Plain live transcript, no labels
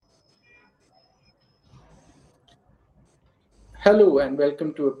Hello and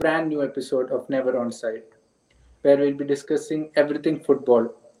welcome to a brand new episode of Never Onside, where we'll be discussing everything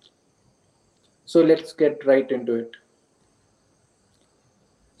football. So let's get right into it.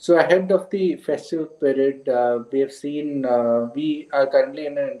 So ahead of the festive period, we have seen we are currently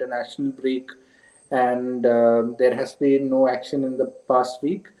in an international break, and there has been no action in the past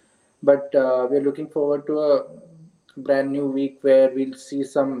week. But we're looking forward to a brand new week where we'll see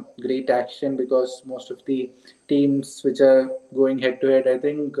some great action because most of the teams which are going head to head, I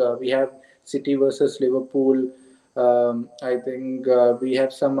think we have City versus Liverpool. I think we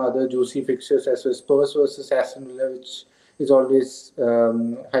have some other juicy fixtures as well. Spurs versus Aston Villa, which is always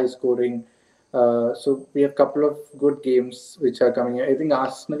high scoring. So we have a couple of good games which are coming. I think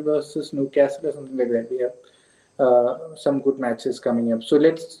Arsenal versus Newcastle or something like that. We have some good matches coming up. So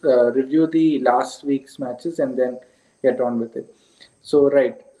let's review the last week's matches and then get on with it. So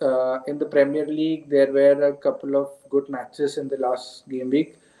right in the Premier League, there were a couple of good matches in the last game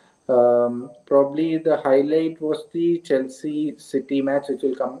week. Probably the highlight was the Chelsea City match, which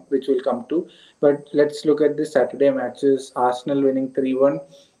will come to. But let's look at the Saturday matches. Arsenal winning 3-1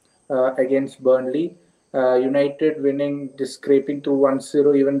 against Burnley. United winning, just scraping to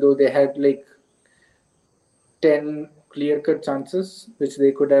 1-0, even though they had like 10 clear cut chances which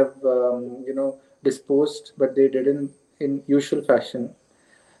they could have disposed, but they didn't in usual fashion.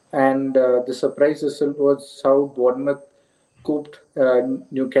 And the surprise result was how Bournemouth cooped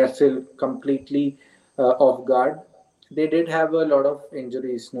Newcastle completely off guard. They did have a lot of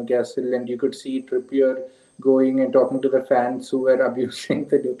injuries, Newcastle, and you could see Trippier going and talking to the fans who were abusing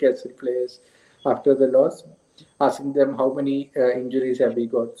the Newcastle players after the loss, asking them how many injuries have we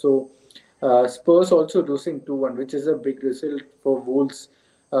got. So Spurs also losing 2-1, which is a big result for Wolves.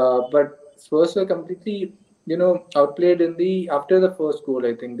 But Spurs were completely, outplayed in the after the first goal.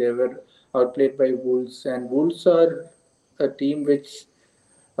 I think they were outplayed by Wolves, and Wolves are a team which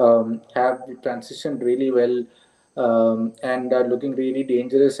have transitioned really well and are looking really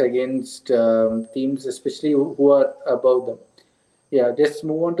dangerous against teams, especially who are above them. Yeah, just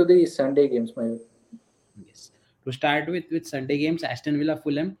move on to the Sunday games, my. Yes. To start with Sunday games, Aston Villa,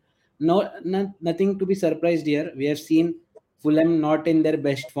 Fulham. Nothing to be surprised here. We have seen Fulham not in their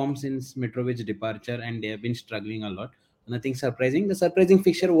best form since Mitrovic's departure, and they have been struggling a lot. Nothing surprising. The surprising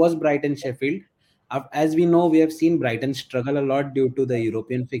fixture was Brighton Sheffield. As we know, we have seen Brighton struggle a lot due to the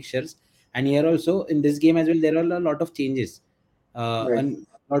European fixtures, and here also in this game as well, there are a lot of changes. Right.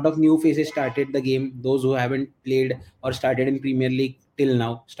 A lot of new faces started the game. Those who haven't played or started in Premier League till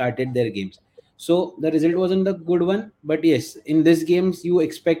now started their games. So the result wasn't a good one, but yes, in this games you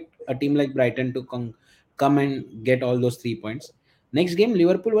expect a team like Brighton to come and get all those 3 points. Next game,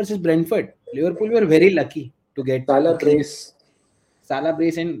 Liverpool versus Brentford. Liverpool were very lucky to get a Salah clean brace. Salah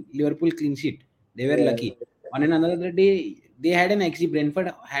brace and Liverpool clean sheet. They were Yeah. lucky. On another day, they had an XG.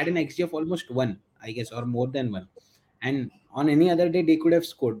 Brentford had an XG of almost one, I guess, or more than one. And on any other day, they could have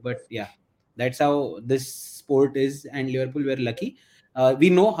scored. But yeah, that's how this sport is. And Liverpool were lucky.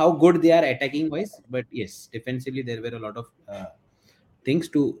 We know how good they are attacking wise, but yes, defensively there were a lot of things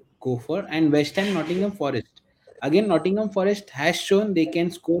to go for. And West Ham, Nottingham Forest. Again, Nottingham Forest has shown they can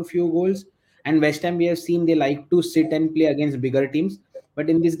score few goals, and West Ham we have seen they like to sit and play against bigger teams. But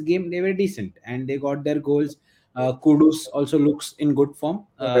in this game, they were decent and they got their goals. Kudus also looks in good form.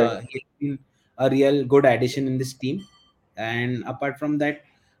 Right. He's been a real good addition in this team. And apart from that,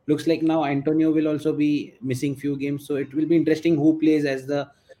 looks like now Antonio will also be missing few games, so it will be interesting who plays as the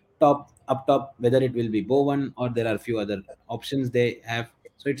top, whether it will be Bowen or there are few other options they have.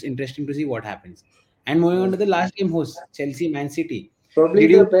 So it's interesting to see what happens. And moving on to the last game, host Chelsea Man City. Probably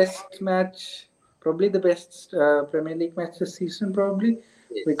Did the you? best match, probably the best Premier League match this season, probably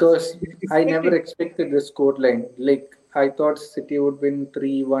Yes. because I never Expected. expected the score line. Like I thought City would win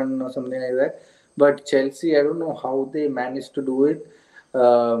 3-1 or something like that, but Chelsea, I don't know how they managed to do it.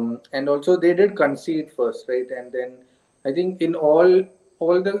 And also they did concede first, right? And then I think in all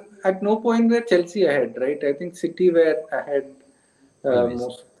the at no point were Chelsea ahead, right? I think City were ahead Always.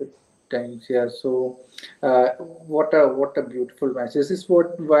 most of the times. Yeah. So, what a beautiful match. This is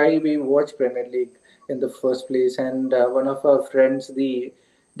why we watch Premier League in the first place. And one of our friends, the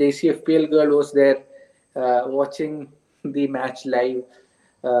Desi FPL girl, was there watching the match live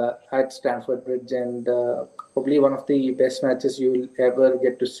at Stamford Bridge, and probably one of the best matches you'll ever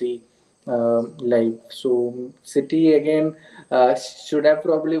get to see live. So City again should have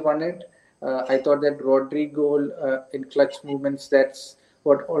probably won it. I thought that Rodri goal in clutch movements, that's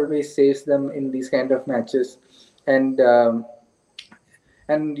what always saves them in these kind of matches. And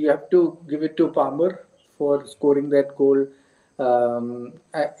and you have to give it to Palmer for scoring that goal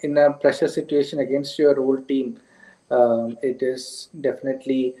in a pressure situation against your old team. It is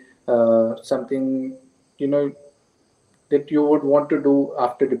definitely something, you know, that you would want to do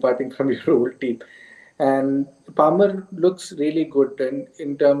after departing from your old team. And Palmer looks really good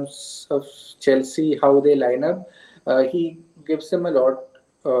in terms of Chelsea, how they line up. He gives them a lot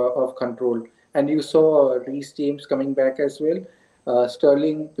of control. And you saw Reece James coming back as well,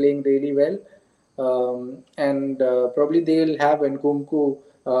 Sterling playing really well. And probably they'll have Nkunku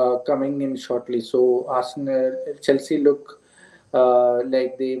coming in shortly. So Arsenal, Chelsea look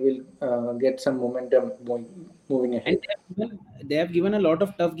like they will get some momentum moving And ahead. they have given a lot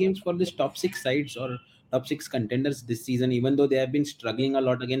of tough games for this top six sides or top six contenders this season, even though they have been struggling a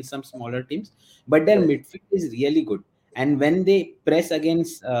lot against some smaller teams. But their Right, midfield is really good. And when they press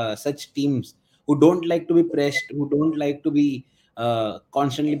against such teams who don't like to be pressed, who don't like to be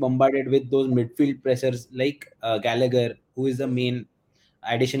constantly bombarded with those midfield pressers like Gallagher, who is the main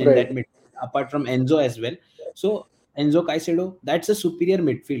addition in that right, midfield, apart from Enzo as well. So Enzo Caicedo, that's a superior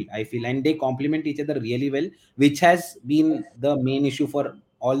midfield, I feel, and they complement each other really well, which has been the main issue for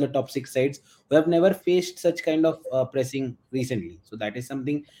all the top six sides who have never faced such kind of pressing recently. So that is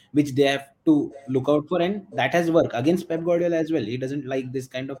something which they have to look out for, and that has worked against Pep Guardiola as well. He doesn't like this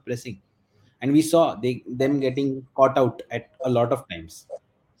kind of pressing, and we saw them getting caught out at a lot of times.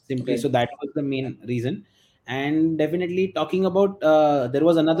 Simply, right. so that was the main reason. And definitely talking about, there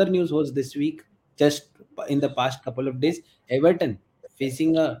was another news was this week, just in the past couple of days, Everton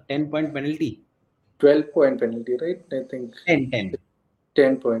facing a 10-point penalty. 12-point penalty, right? I think 10-10.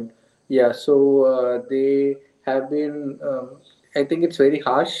 10 point. Yeah, so they have been, I think it's very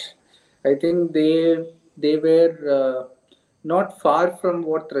harsh. I think they were not far from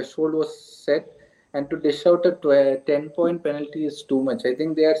what threshold was set, and to dish out a 10-point penalty is too much. I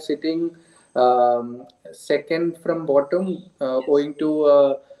think they are sitting second from bottom, owing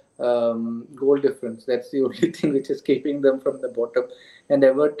to goal difference. That's the only thing which is keeping them from the bottom. And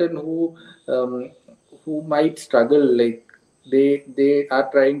Everton, um, who might struggle, like they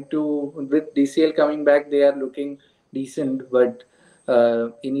are trying to, with DCL coming back, they are looking decent, but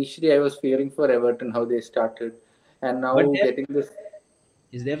initially I was fearing for Everton how they started, and But now getting this.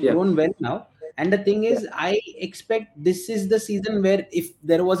 is they've Yeah, grown well now. And the thing yeah, is, I expect this is the season where if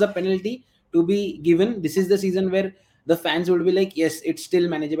there was a penalty to be given, this is the season where the fans would be like, yes, it's still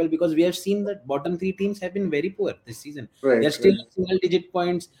manageable, because we have seen that bottom three teams have been very poor this season. They're right, still right, single digit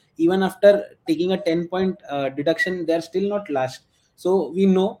points. Even after taking a 10-point deduction, they're still not last. So we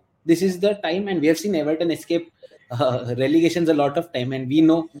know this is the time, and we have seen Everton escape relegations a lot of time, and we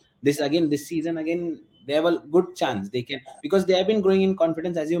know this again this season again they have a good chance they can, because they have been growing in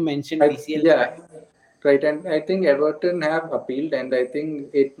confidence, as you mentioned, DCL. yeah, right, and I think Everton have appealed, and I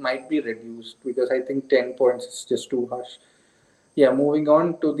think it might be reduced because I think 10 points is just too harsh. Yeah, moving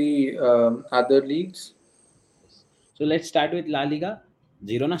on to the other leagues. So let's start with La Liga.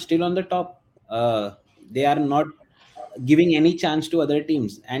 Girona still on the top. They are not giving any chance to other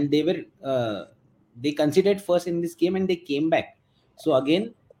teams, and they considered first in this game and they came back. So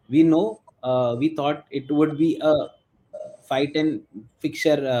again, we know, we thought it would be a fight and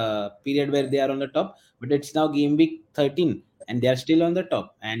fixture period where they are on the top, but it's now game week 13 and they are still on the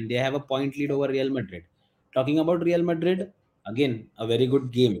top and they have a point lead over Real Madrid. Talking about Real Madrid, again a very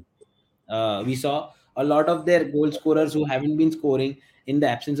good game. We saw a lot of their goal scorers who haven't been scoring in the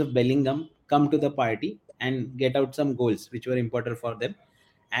absence of Bellingham come to the party and get out some goals, which were important for them.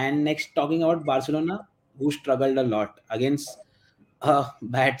 And next, talking about Barcelona, who struggled a lot against a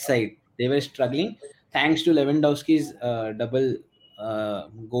bad side. They were struggling thanks to Lewandowski's double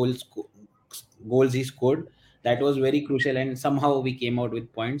goals goals he scored. That was very crucial, and somehow we came out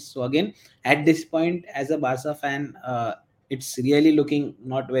with points. So again, at this point, as a Barca fan, it's really looking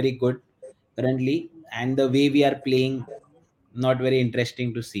not very good currently, and the way we are playing, not very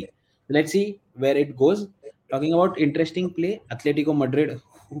interesting to see. Let's see where it goes. Talking about interesting play, Atletico Madrid,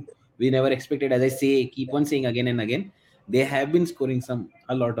 who we never expected, as I say, keep on saying again and again, they have been scoring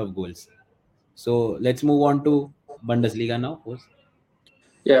a lot of goals. So let's move on to Bundesliga now, Pose.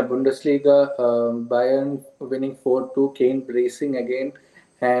 Yeah, Bundesliga, Bayern winning 4-2, Kane bracing again.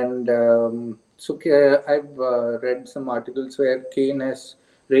 And I've read some articles where Kane has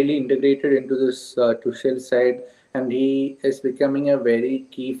really integrated into this Tuchel side, and he is becoming a very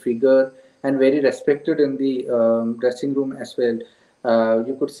key figure and very respected in the dressing room as well.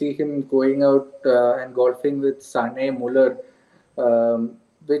 You could see him going out and golfing with Sane Muller, um,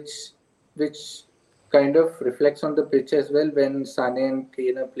 which which kind of reflects on the pitch as well when Sane and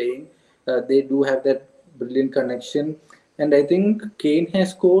Kane are playing. They do have that brilliant connection. And I think Kane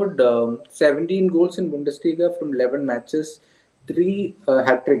has scored 17 goals in Bundesliga from 11 matches, three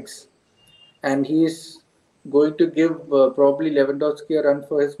hat tricks. And he's going to give probably Lewandowski a run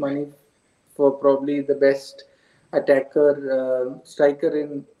for his money for probably the best attacker striker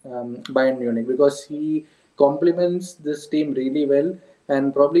in Bayern Munich, because he complements this team really well,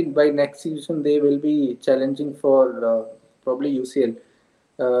 and probably by next season they will be challenging for probably UCL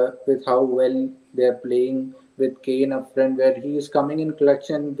with how well they are playing with Kane up front, where he is coming in clutch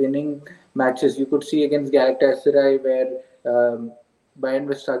and winning matches. You could see against Galatasaray where Bayern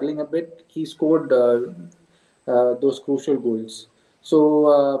was struggling a bit. He scored those crucial goals.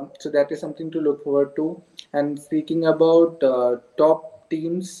 So that is something to look forward to. And speaking about top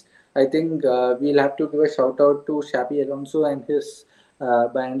teams, I think we'll have to give a shout out to Xabi Alonso and his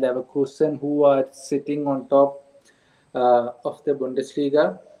Bayern Leverkusen, who are sitting on top of the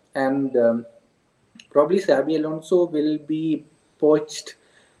Bundesliga, and probably Xabi Alonso will be poached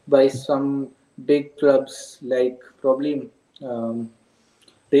by some big clubs like probably um,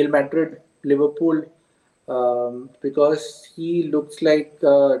 Real Madrid, Liverpool, because he looks like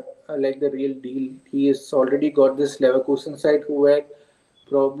the real deal. He has already got this Leverkusen side who were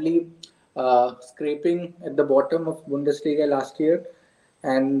probably scraping at the bottom of Bundesliga last year,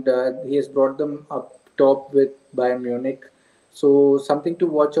 and he has brought them up top with Bayern Munich. So something to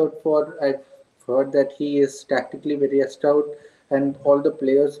watch out for. I've heard that he is tactically very astute, and all the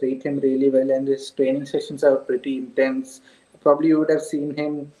players rate him really well, and his training sessions are pretty intense. Probably you would have seen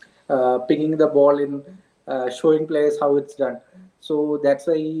him picking the ball in, showing players how it's done. So that's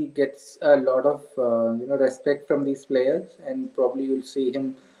why he gets a lot of respect from these players, and probably you'll see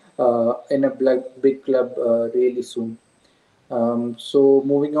him in a big club really soon. So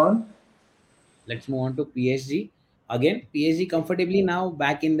moving on. Let's move on to PSG. Again, PSG comfortably now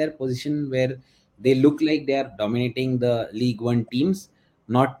back in their position where they look like they are dominating the League One teams.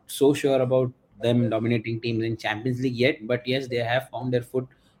 Not so sure about them dominating teams in Champions League yet, but yes, they have found their foot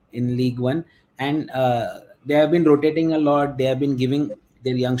in League One, and they have been rotating a lot. They have been giving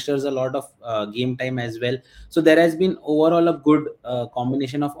their youngsters a lot of game time as well. So there has been overall a good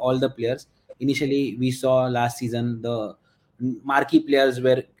combination of all the players. Initially, we saw last season the marquee players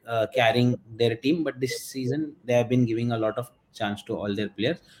were carrying their team, but this season they have been giving a lot of chance to all their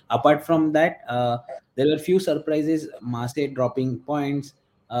players. Apart from that, there were few surprises, Marseille dropping points,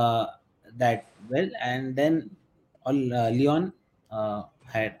 uh, that well, and then Lyon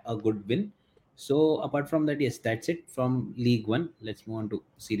had a good win. So apart from that, yes, that's it from League One. Let's move on to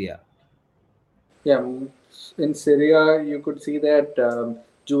Syria. Yeah, in Syria, you could see that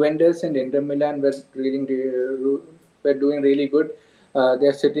Juventus and Inter Milan were doing really good.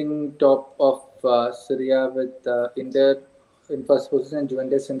 They're sitting top of Syria with Inter in first position and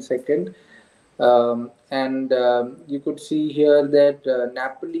Juventus in second. And you could see here that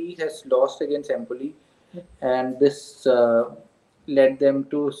Napoli has lost against Empoli, and this led them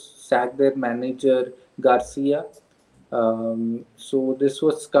to sack their manager Garcia. So this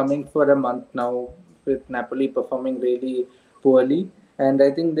was coming for a month now, with Napoli performing really poorly, and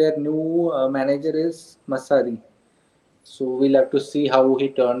I think their new manager is Masari. So we'll have to see how he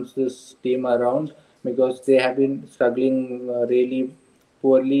turns this team around, because they have been struggling really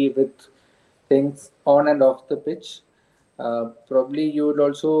poorly with things on and off the pitch. Probably you would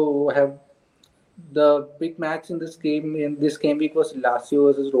also have the big match in this game week was Lazio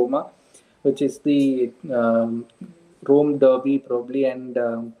versus Roma, which is the Rome derby probably, and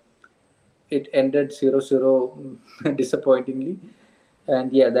it ended 0-0 disappointingly.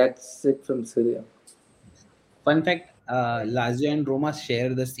 And yeah, that's it from Syria. Fun fact: Lazio and Roma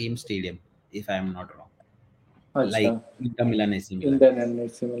share the same stadium, if I am not wrong. Like Acha. Inter Milan, AC Milan. Indian and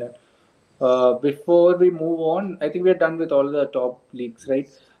AC Milan. Before we move on, I think we're done with all the top leagues, right?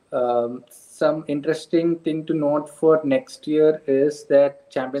 Some interesting thing to note for next year is that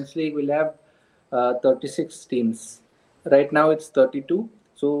Champions League will have 36 teams. Right now it's 32.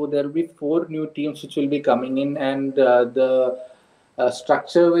 So there will be four new teams which will be coming in, and the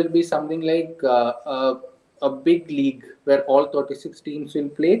structure will be something like a big league where all 36 teams will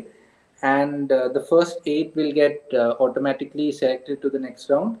play, and the first eight will get automatically selected to the next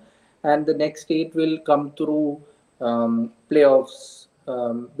round, and the next eight will come through playoffs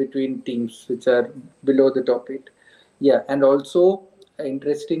between teams which are below the top eight. Yeah, and also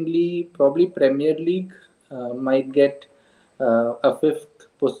interestingly, probably Premier League might get a fifth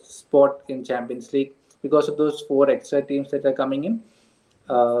spot in Champions League because of those four extra teams that are coming in.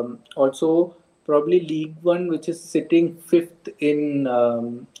 Also, probably League One, which is sitting fifth in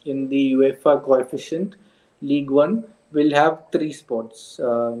the UEFA coefficient, League One will have three spots,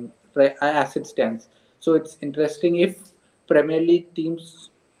 right, as it stands. So it's interesting if Premier League teams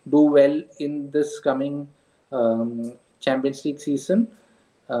do well in this coming Champions League season.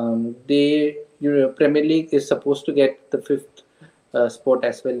 They your Premier League is supposed to get the fifth spot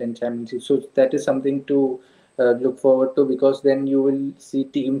as well in Championship. So that is something to look forward to, because then you will see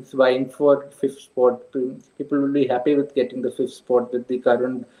teams vying for fifth spot. People will be happy with getting the fifth spot with the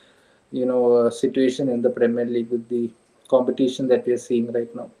current, situation in the Premier League, with the competition that we are seeing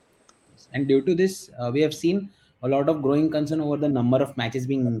right now. And due to this, we have seen a lot of growing concern over the number of matches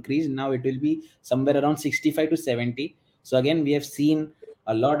being increased. Now it will be somewhere around 65 to 70. So again, we have seen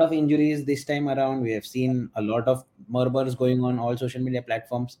a lot of injuries this time around. We have seen a lot of murmurs going on all social media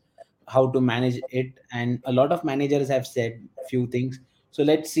platforms, how to manage it, and a lot of managers have said few things. So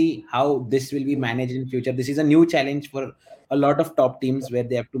let's see how this will be managed in future. This is a new challenge for a lot of top teams where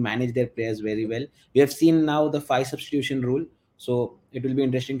they have to manage their players very well. We have seen now the five substitution rule, so it will be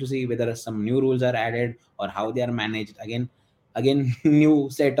interesting to see whether some new rules are added or how they are managed. Again, new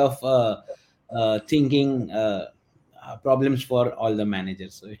set of thinking problems for all the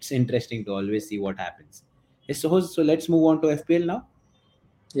managers. So it's interesting to always see what happens. Yes, so let's move on to FPL now.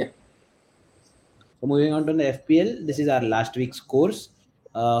 Yeah. So moving on to the FPL, this is our last week's scores.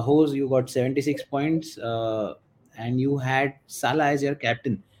 Hose, you got 76 points, and you had Salah as your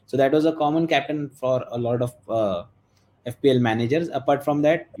captain. So that was a common captain for a lot of FPL managers. Apart from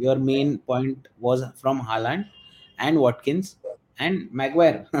that, your main point was from Haaland and Watkins and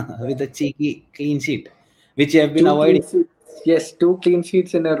Maguire with a cheeky clean sheet, which you have been Two clean avoiding. sheets. Yes, two clean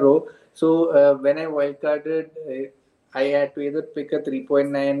sheets in a row. So when I wildcarded, I had to either pick a 3.9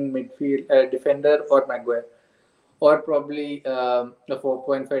 midfield defender or Maguire, or probably a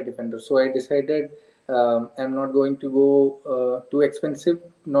 4.5 defender. So I decided I'm not going to go too expensive,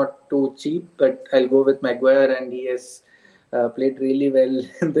 not too cheap, but I'll go with Maguire, and he has played really well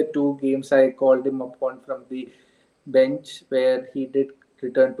in the two games I called him upon from the bench, where he did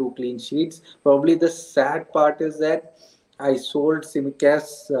return two clean sheets. Probably the sad part is that I sold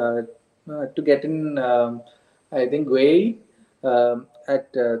Simicast to get in, I think, Guay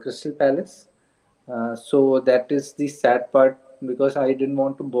at Crystal Palace. So that is the sad part, because I didn't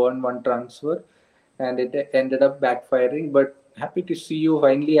want to burn one transfer, and it ended up backfiring. But happy to see you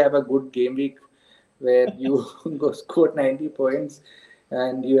finally have a good game week where you go scored 90 points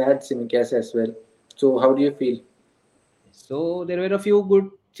and you had Simicast as well. So how do you feel? So there were a few good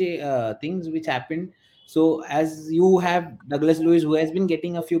things which happened. So as you have Douglas Lewis, who has been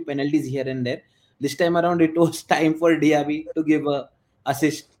getting a few penalties here and there, this time around it was time for Diaby to give a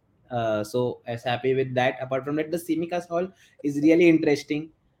assist. So I was happy with that. Apart from that, the Simicas Hall is really interesting.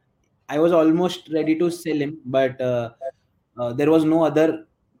 I was almost ready to sell him, but there was no other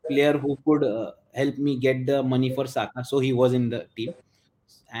player who could help me get the money for Saka. So he was in the team,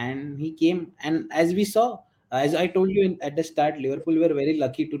 and he came. And as we saw, as I told you at the start, Liverpool were very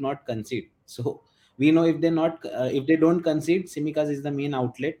lucky to not concede. So we know if they don't concede, Simicas is the main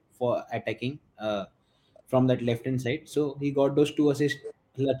outlet for attacking from that left hand side. So he got those two assists.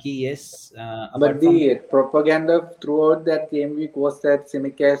 Lucky, yes. But Apart from the propaganda throughout that game week was that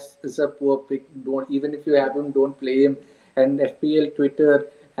Simicast is a poor pick. Don't, even if you have him, don't play him. And FPL Twitter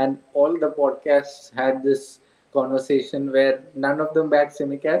and all the podcasts had this conversation where none of them backed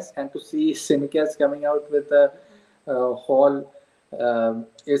Simicast, and to see Simicast coming out with a haul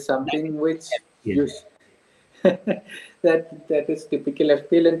is that, something which yeah. you that is typical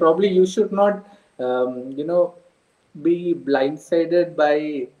FPL, and probably you should not, be blindsided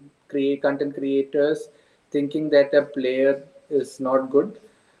by content creators thinking that a player is not good.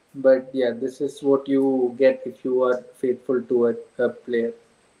 But yeah, this is what you get if you are faithful to a player.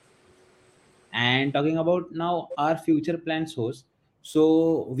 And talking about now our future plans, host.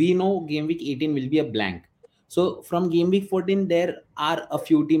 So we know game week 18 will be a blank. So from game week 14, there are a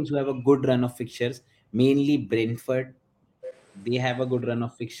few teams who have a good run of fixtures, mainly Brentford. They have a good run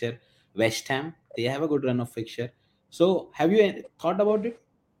of fixture. West Ham, they have a good run of fixture. So have you thought about it?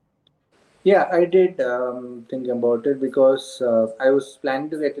 Yeah, I did think about it, because I was planning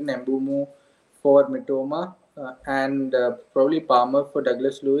to get an Embumo for Mitoma and probably Palmer for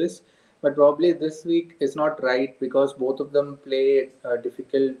Douglas Lewis. But probably this week is not right, because both of them play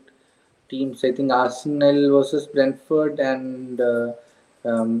difficult teams. I think Arsenal versus Brentford and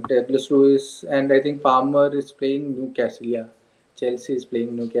Douglas Lewis, and I think Palmer is playing Newcastle. Yeah, Chelsea is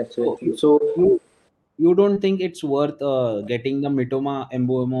playing Newcastle, I So think. So you don't think it's worth getting the Mitoma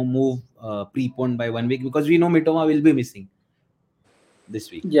Embuemo move preponed by 1 week, because we know Mitoma will be missing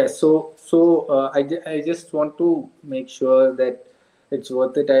this week. yes, I just want to make sure that it's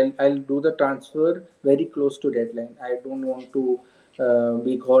worth it. I'll do the transfer very close to deadline. I don't want to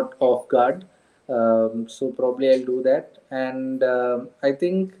be caught off guard. So probably I'll do that. And I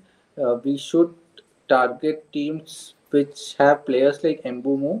think we should target teams which have players like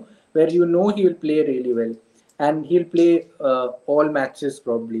Embumo, where you know he will play really well, and he'll play all matches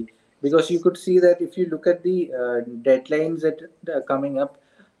probably, because you could see that if you look at the deadlines that are coming up.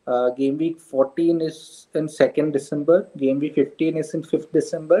 Game week 14 is in 2nd December, game week 15 is in 5th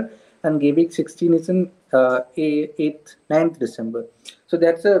December, and game week 16 is in 8th, 9th December. So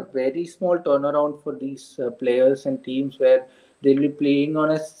that's a very small turnaround for these players and teams, where they'll be playing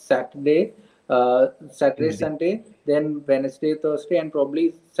on a Saturday, Tuesday. Sunday, then Wednesday, Thursday, and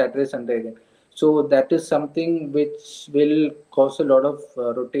probably Saturday, Sunday again. So that is something which will cause a lot of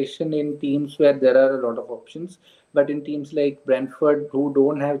rotation in teams where there are a lot of options. But in teams like Brentford, who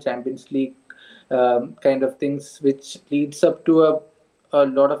don't have Champions League kind of things, which leads up to a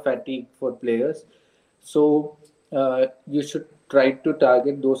lot of fatigue for players. So you should try to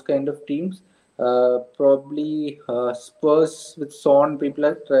target those kind of teams. Probably Spurs with Son. People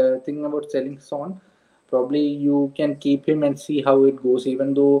are thinking about selling Son. Probably you can keep him and see how it goes.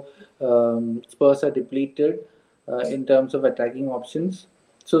 Even though Spurs are depleted in terms of attacking options,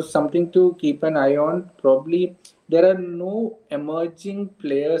 so something to keep an eye on. Probably there are no emerging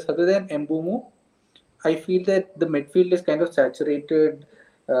players other than Mbumo. I feel that the midfield is kind of saturated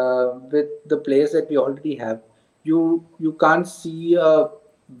with the players that we already have. You can't see a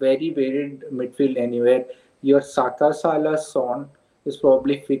very varied midfield anywhere. Your Saka, Salah, Son is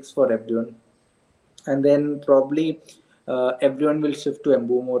probably fixed for everyone, and then probably everyone will shift to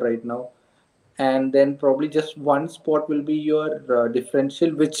Mbumo right now, and then probably just one spot will be your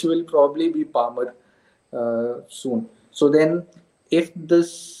differential, which will probably be Palmer soon. So then, if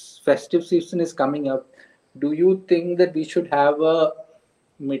this festive season is coming up, do you think that we should have a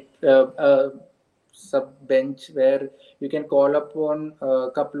sub bench where you can call upon a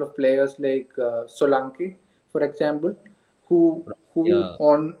couple of players like Solanke, for example, who Yeah,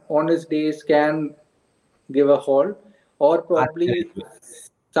 on his days can give a haul, or Archer as probably well.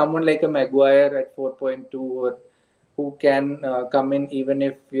 someone like a Maguire at 4.2, or who can come in even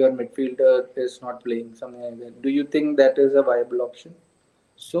if your midfielder is not playing, something like that. Do you think that is a viable option?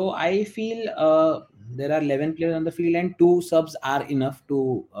 So I feel there are 11 players on the field and two subs are enough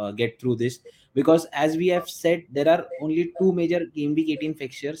to get through this, because as we have said, there are only two major game week 18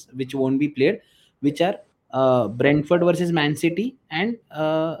 fixtures which won't be played, which are Brentford versus Man City, and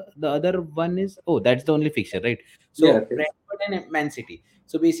the other one is, oh, that's the only fixture, right? Yeah, So yes. Brentford and Man City.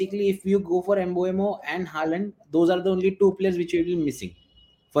 So basically, if you go for Mboemo and Haaland, those are the only two players which will be missing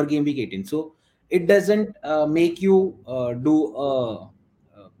for game week 18. So it doesn't make you do uh,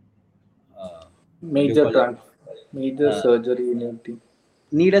 what do you Major call it, major uh, surgery in your team.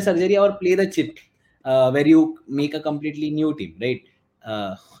 need a surgery or play the chip, where you make a completely new team, right?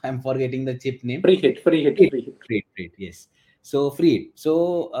 I'm forgetting the chip name. Free hit, free hit, Free, free hit. free, free, yes. So free it.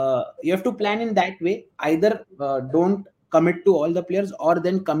 So you have to plan in that way. Either don't commit to all the players, or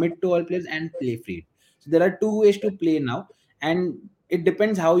then commit to all players and play free. So there are two ways to play now, and it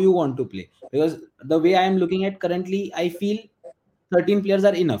depends how you want to play. Because the way I am looking at currently, I feel 13 players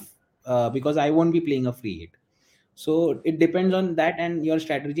are enough, because I won't be playing a free hit. So it depends on that and your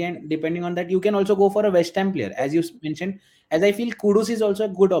strategy, and depending on that, you can also go for a West Ham player, as you mentioned. As I feel, Kudus is also a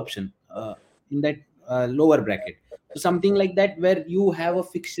good option in that lower bracket. So something like that, where you have a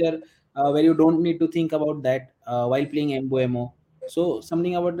fixture, where you don't need to think about that while playing Mbomo. So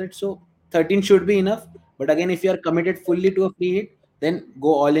something about that. So 13 should be enough. But again, if you are committed fully to a free hit, then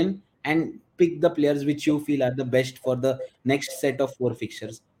go all in and pick the players which you feel are the best for the next set of four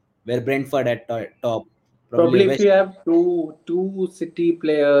fixtures, where Brentford at top, probably a Probably if West. you have two city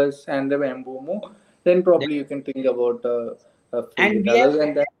players and the Mbumo, then Then, probably you can think about a free and hit. we have Other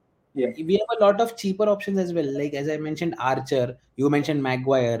than that, yeah. a lot of cheaper options as well. Like as I mentioned, Archer, you mentioned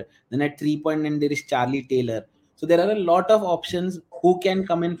Maguire. Then at 3.9 there is Charlie Taylor. So there are a lot of options who can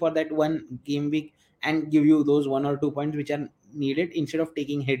come in for that one game week and give you those 1 or 2 points which are needed instead of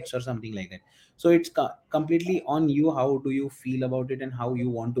taking hits or something like that. So it's completely on you. How do you feel about it and how you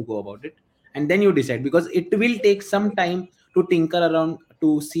want to go about it, and then you decide, because it will take some time to tinker around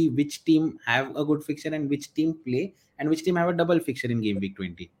to see which team have a good fixture and which team play and which team have a double fixture in game week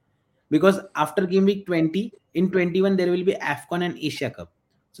 20. Because after game week 20, in 21 there will be AFCON and Asia Cup.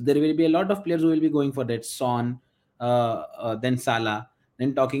 So there will be a lot of players who will be going for that. Son, then Salah,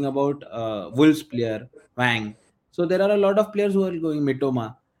 then talking about Wolves player Wang. So there are a lot of players who are going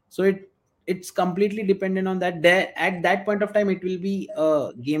Mitoma. So it's completely dependent on that. There at that point of time, it will be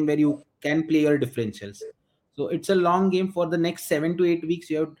a game where you can play your differentials. So it's a long game. For the next 7 to 8 weeks.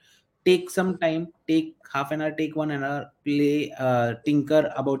 You have take some time, take half an hour, take 1 hour, play,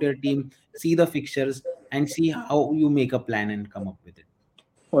 tinker about your team, see the fixtures, and see how you make a plan and come up with it.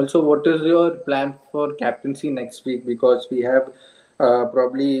 Also, what is your plan for captaincy next week? Because we have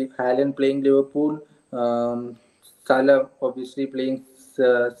Probably Haaland playing Liverpool, Salah obviously playing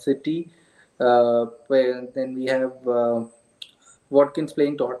City. Then we have Watkins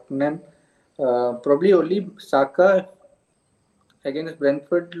playing Tottenham. Probably only Saka against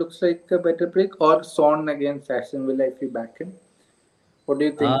Brentford looks like a better pick, or Son against Aston Villa if you back him. What do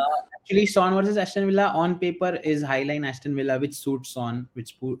you Uh, think? Actually, Son versus Aston Villa on paper is highline Aston Villa, which suits Son,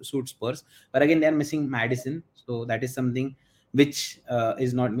 which suits Spurs. But again, they are missing Madison, so that is something which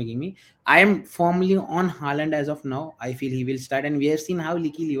is not making me. I am firmly on Haaland as of now. I feel he will start, and we have seen how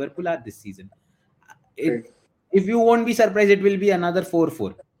leaky Liverpool are this season. It, Right, if you won't be surprised, it will be another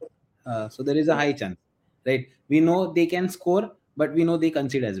 4-4. So there is a high chance, right? We know they can score, but we know they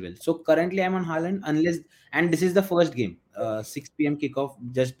concede as well. So currently, I'm on Haaland unless, and this is the first game, 6 p.m. kickoff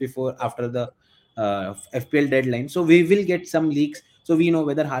just before after the FPL deadline. So we will get some leaks, so we know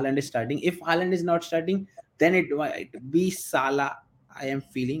whether Haaland is starting. If Haaland is not starting, then it might be Salah. I am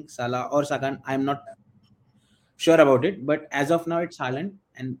feeling Salah or Sagan. I'm not sure about it, but as of now, it's Haaland.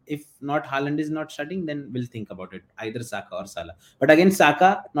 And if not Haaland is not starting, then we'll think about it, either Saka or Salah. But again,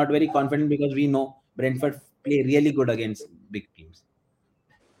 Saka, not very confident because we know Brentford play really good against big teams.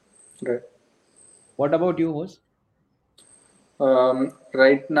 right. What about you, host?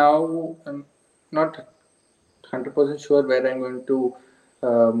 Right now, I'm not 100% sure where I'm going to,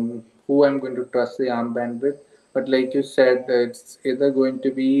 who I'm going to trust the armband with. But like you said, it's either going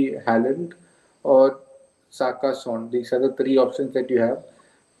to be Haaland or Saka Son. These are the three options that you have.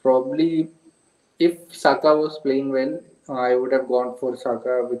 Probably, if Saka was playing well, I would have gone for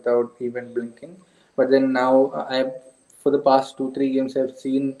Saka without even blinking. But then now, for the past 2 3 games, I've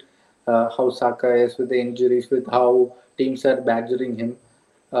seen how Saka is with the injuries, with how teams are badgering him.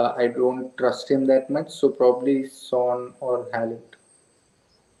 I don't trust him that much, so probably Son or Haaland.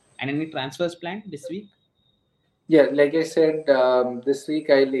 And any transfers planned this week? Yeah, like I said, this week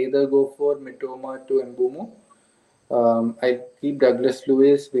I'll either go for Mitoma to Mbumo. I keep Douglas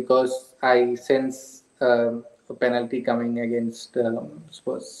Lewis because I sense a penalty coming against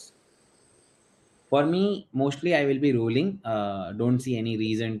Spurs. For me, mostly I will be rolling. Don't see any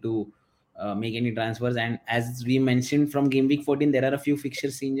reason to make any transfers. And as we mentioned from game week 14, there are a few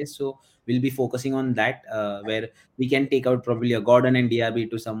fixture changes. So we'll be focusing on that, where we can take out probably a Gordon and DRB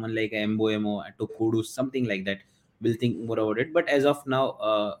to someone like a Mboemo to Kudu, something like that. We'll think more about it. But as of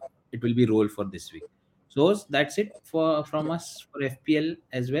now, it will be roll for this week. So that's it for from us for FPL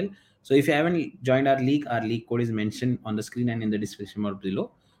as well. So if you haven't joined our league code is mentioned on the screen and in the description or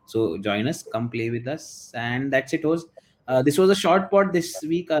below. So join us, come play with us, and that's it. Was this was a short pod this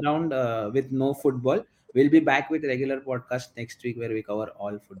week around with no football. We'll be back with regular podcast next week where we cover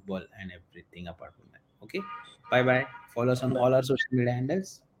all football and everything apart from that. Okay, bye bye. Follow us on all our social media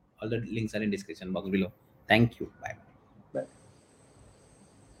handles. All the links are in description box below. Thank you. Bye.